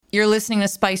You're listening to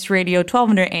Spice Radio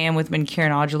 1200 AM with me,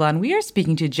 Karen Aujala, and we are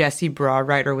speaking to Jessie Brar,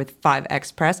 writer with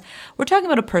 5XFest. We're talking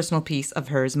about a personal piece of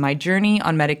hers, My Journey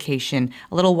on Medication,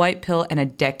 a little white pill and a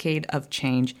decade of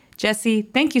change. Jessie,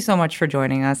 thank you so much for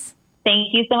joining us.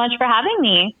 Thank you so much for having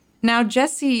me. Now,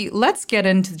 Jessie, let's get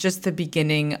into just the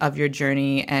beginning of your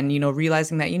journey and,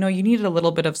 realizing that, you needed a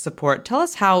little bit of support. Tell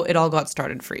us how it all got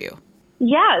started for you.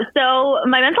 Yeah, so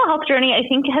my mental health journey, I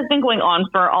think, has been going on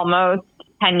for almost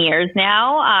 10 years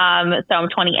now. So I'm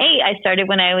 28. I started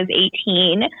when I was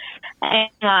 18.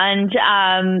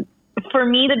 And for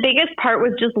me, the biggest part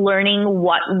was just learning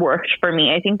what worked for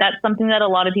me. I think that's something that a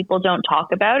lot of people don't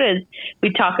talk about. Is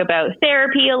we talk about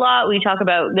therapy a lot. We talk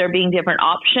about there being different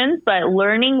options, but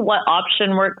learning what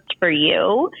option works for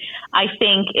you, I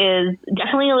think, is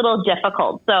definitely a little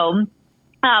difficult. So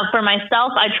for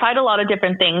myself, I tried a lot of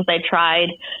different things. I tried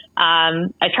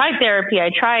therapy. I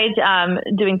tried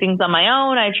doing things on my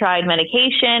own. I tried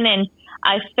medication, and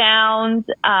I found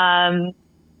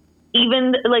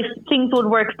even like things would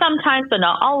work sometimes, but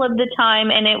not all of the time.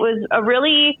 And it was a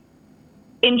really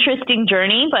interesting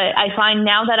journey. But I find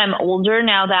now that I'm older,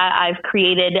 now that I've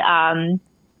created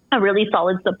a really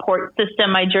solid support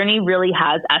system, my journey really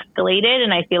has escalated,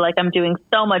 and I feel like I'm doing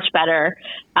so much better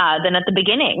than at the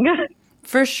beginning.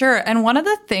 For sure. And one of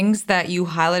the things that you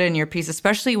highlighted in your piece,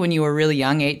 especially when you were really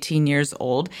young, 18 years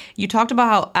old, you talked about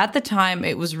how at the time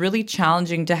it was really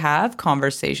challenging to have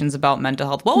conversations about mental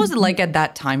health. What was it like at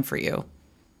that time for you?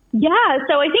 Yeah,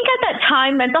 so I think at that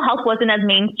time, mental health wasn't as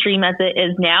mainstream as it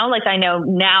is now. Like I know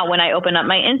now when I open up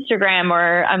my Instagram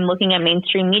or I'm looking at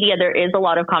mainstream media, there is a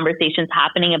lot of conversations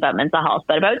happening about mental health.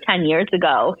 But about 10 years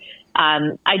ago,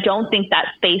 I don't think that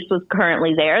space was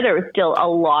currently there. There was still a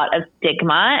lot of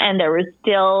stigma, and there was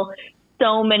still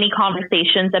so many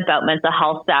conversations about mental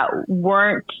health that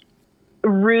weren't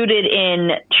rooted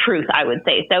in truth, I would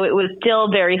say. So it was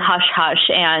still very hush hush,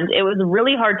 and it was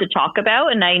really hard to talk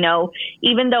about. And I know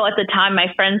even though at the time my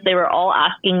friends, they were all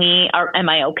asking me, am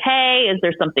I okay? Is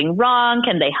there something wrong?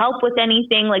 Can they help with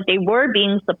anything? Like they were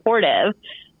being supportive.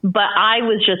 But I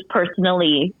was just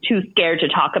personally too scared to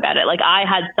talk about it. Like I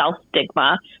had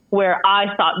self-stigma where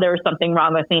I thought there was something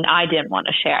wrong with me and I didn't want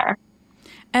to share.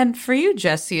 And for you,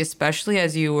 Jessie, especially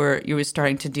as you were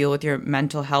starting to deal with your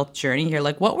mental health journey here,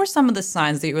 like what were some of the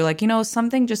signs that you were like,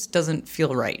 something just doesn't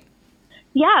feel right?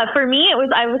 Yeah, for me,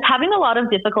 I was having a lot of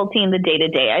difficulty in the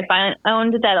day-to-day. I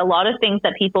found that a lot of things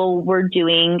that people were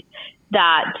doing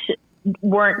that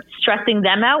weren't stressing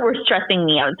them out were stressing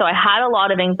me out. So I had a lot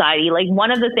of anxiety. Like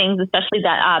one of the things, especially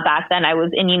that back then I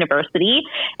was in university,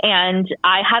 and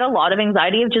I had a lot of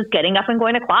anxiety of just getting up and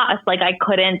going to class. Like I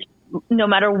couldn't, no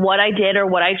matter what I did or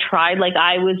what I tried, like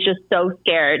I was just so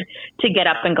scared to get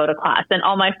up and go to class. And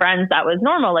all my friends, that was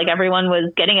normal. Like everyone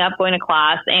was getting up, going to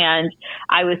class, and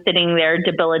I was sitting there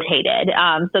debilitated.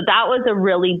 So that was a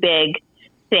really big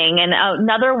thing. And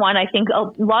another one, I think a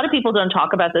lot of people don't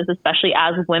talk about this, especially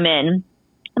as women,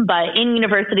 but in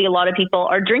university, a lot of people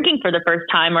are drinking for the first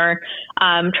time or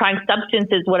trying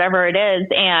substances, whatever it is.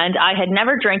 And I had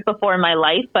never drank before in my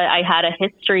life, but I had a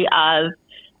history of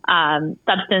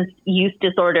substance use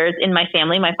disorders in my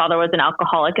family. My father was an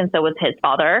alcoholic, and so was his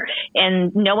father.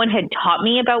 And no one had taught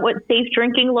me about what safe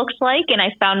drinking looks like. And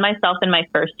I found myself in my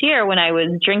first year when I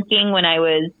was drinking, when I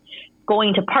was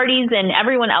going to parties and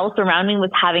everyone else around me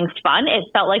was having fun. It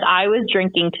felt like I was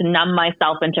drinking to numb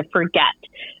myself and to forget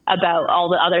about all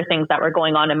the other things that were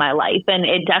going on in my life. And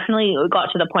it definitely got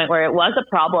to the point where it was a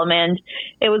problem. And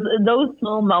it was those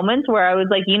small moments where I was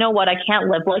like, you know what, I can't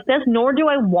live like this, nor do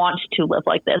I want to live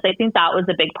like this. I think that was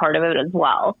a big part of it as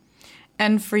well.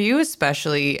 And for you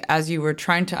especially, as you were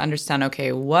trying to understand,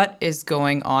 okay, what is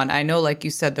going on? I know, like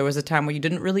you said, there was a time where you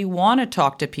didn't really want to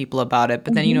talk to people about it.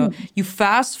 But then, you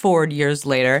fast forward years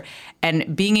later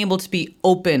and being able to be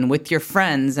open with your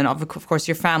friends and, of course,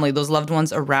 your family, those loved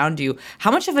ones around you. How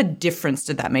much of a difference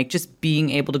did that make, just being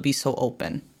able to be so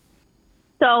open?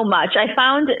 So much. I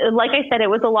found, like I said, it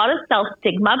was a lot of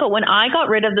self-stigma. But when I got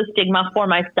rid of the stigma for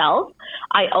myself,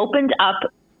 I opened up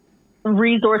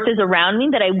resources around me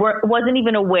that I wasn't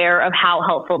even aware of how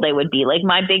helpful they would be. Like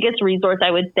my biggest resource, I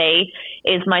would say,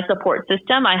 is my support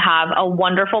system. I have a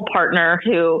wonderful partner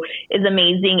who is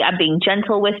amazing at being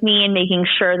gentle with me and making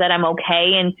sure that I'm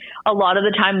okay. And a lot of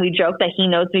the time we joke that he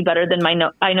knows me better than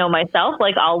I know myself.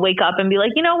 Like I'll wake up and be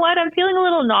like, you know what, I'm feeling a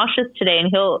little nauseous today.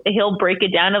 And he'll break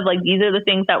it down of like, these are the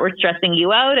things that were stressing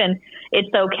you out and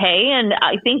it's okay. And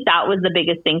I think that was the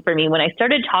biggest thing for me. When I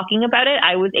started talking about it,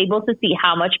 I was able to see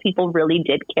how much people really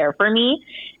did care for me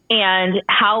and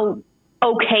how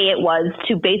okay it was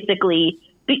to basically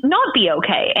not be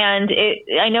okay. And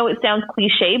I know it sounds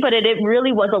cliche, but it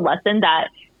really was a lesson that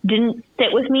didn't sit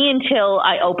with me until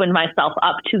I opened myself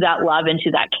up to that love and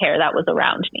to that care that was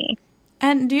around me.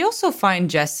 And do you also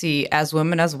find, Jessie, as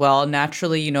women as well,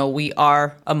 naturally, we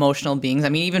are emotional beings. I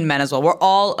mean, even men as well. We're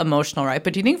all emotional, right?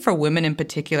 But do you think for women in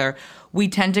particular, we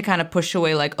tend to kind of push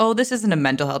away like, oh, this isn't a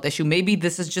mental health issue. Maybe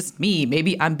this is just me.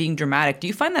 Maybe I'm being dramatic. Do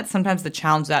you find that sometimes the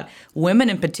challenge that women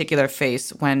in particular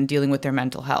face when dealing with their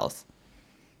mental health?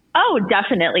 Oh,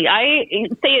 definitely. I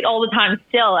say it all the time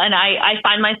still. And I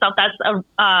find myself, that's,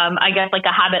 I guess, like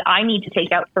a habit I need to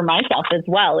take out for myself as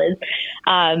well is,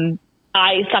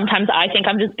 sometimes I think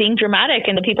I'm just being dramatic,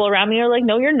 and the people around me are like,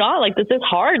 no, you're not. Like, this is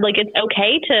hard. Like, it's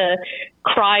okay to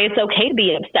cry. It's okay to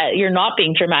be upset. You're not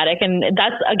being dramatic. And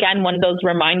that's, again, one of those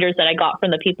reminders that I got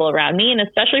from the people around me. And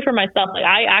especially for myself, like,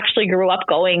 I actually grew up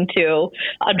going to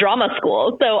a drama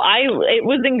school. So it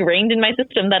was ingrained in my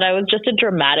system that I was just a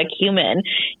dramatic human.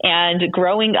 And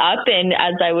growing up, and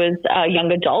as I was a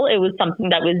young adult, it was something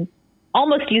that was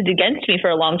almost used against me for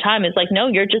a long time. It's like, no,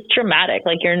 you're just dramatic.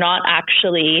 Like, you're not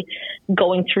actually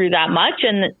going through that much.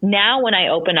 And now when I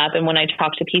open up and when I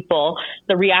talk to people,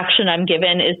 the reaction I'm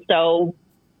given is so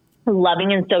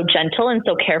loving and so gentle and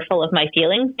so careful of my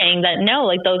feelings, saying that no,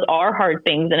 like, those are hard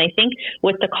things. And I think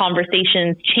with the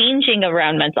conversations changing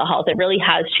around mental health, it really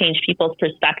has changed people's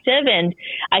perspective. And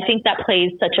I think that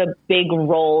plays such a big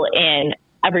role in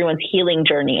everyone's healing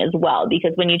journey as well,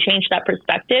 because when you change that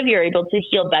perspective, you're able to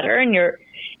heal better and you're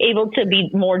able to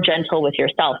be more gentle with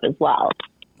yourself as well.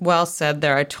 Well said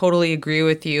there. I totally agree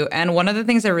with you. And one of the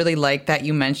things I really like that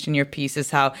you mentioned in your piece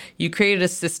is how you created a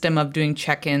system of doing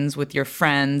check-ins with your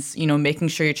friends, making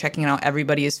sure you're checking out how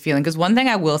everybody is feeling. Because one thing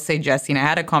I will say, Jessie, and I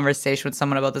had a conversation with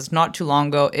someone about this not too long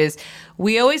ago, is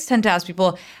we always tend to ask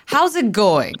people, how's it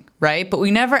going? Right? But we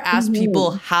never ask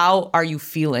people, how are you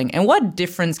feeling? And what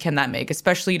difference can that make?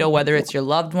 Especially, whether it's your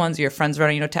loved ones or your friends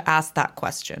around, to ask that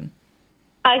question.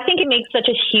 I think it makes such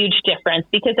a huge difference,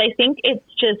 because I think it's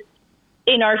just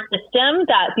in our system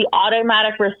that the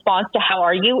automatic response to how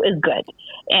are you is good.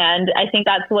 And I think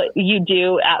that's what you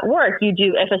do at work. You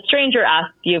do, if a stranger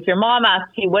asks you, if your mom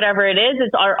asks you, whatever it is,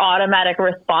 it's our automatic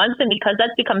response. And because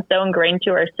that's become so ingrained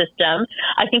to our system,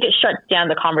 I think it shuts down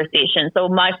the conversation. So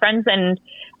my friends and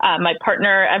my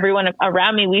partner, everyone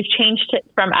around me, we've changed it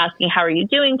from asking, how are you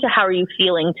doing, to how are you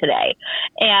feeling today?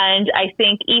 And I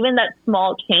think even that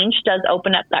small change does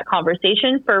open up that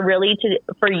conversation for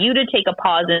you to take a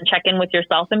pause and check in with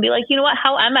yourself and be like, you know what,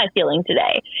 how am I feeling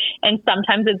today? And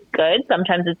sometimes it's good,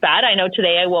 sometimes it's bad. I know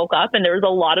today I woke up and there was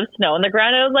a lot of snow on the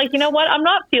ground. I was like, you know what, I'm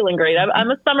not feeling great. I'm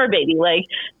a summer baby. Like,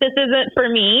 this isn't for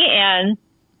me. And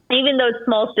even those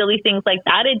small, silly things like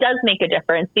that, it does make a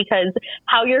difference, because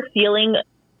how you're feeling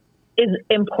is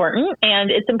important, and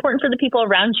it's important for the people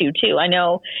around you too. I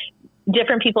know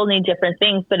different people need different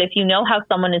things, but if you know how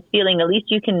someone is feeling, at least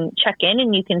you can check in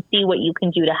and you can see what you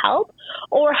can do to help,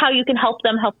 or how you can help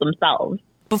them help themselves.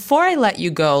 Before I let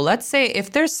you go, let's say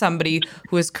if there's somebody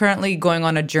who is currently going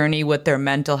on a journey with their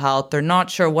mental health, they're not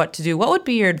sure what to do, what would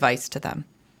be your advice to them?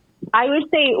 I would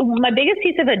say my biggest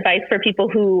piece of advice for people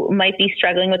who might be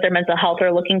struggling with their mental health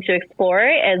or looking to explore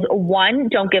it is, one,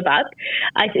 don't give up.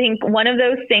 I think one of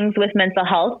those things with mental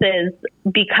health is,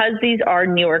 because these are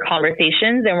newer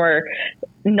conversations and we're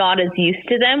not as used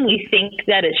to them, we think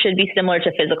that it should be similar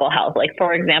to physical health. Like,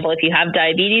 for example, if you have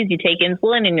diabetes, you take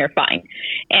insulin and you're fine,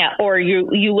 or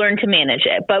you learn to manage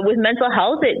it. But with mental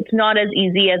health, it's not as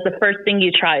easy as the first thing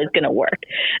you try is going to work.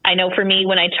 I know for me,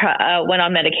 when I went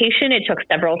on medication, it took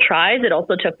several tries. It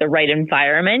also took the right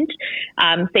environment.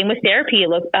 Same with therapy.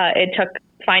 It took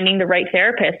finding the right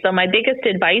therapist. So my biggest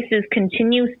advice is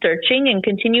continue searching and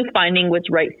continue finding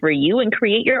what's right for you, and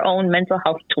create your own mental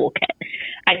health toolkit.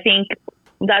 I think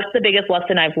that's the biggest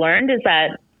lesson I've learned, is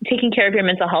that taking care of your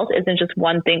mental health isn't just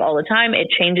one thing all the time. It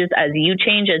changes as you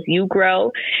change, as you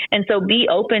grow. And so be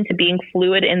open to being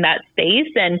fluid in that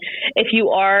space. And if you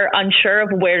are unsure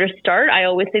of where to start, I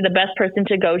always say the best person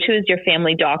to go to is your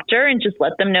family doctor, and just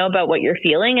let them know about what you're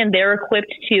feeling. And they're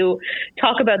equipped to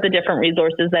talk about the different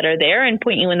resources that are there and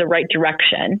point you in the right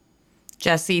direction.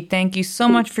 Jessie, thank you so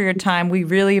much for your time. We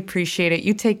really appreciate it.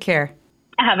 You take care.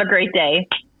 Have a great day.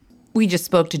 We just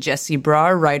spoke to Jessie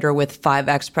Brar, writer with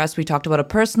 5XFest. We talked about a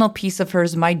personal piece of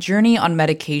hers, My Journey on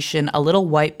Medication, a Little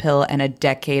White Pill, and a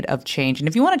Decade of Change. And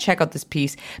if you want to check out this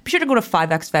piece, be sure to go to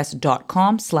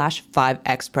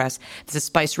 5xfest.com/5xpress. This is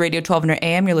Spice Radio, 1200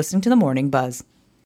 AM. You're listening to The Morning Buzz.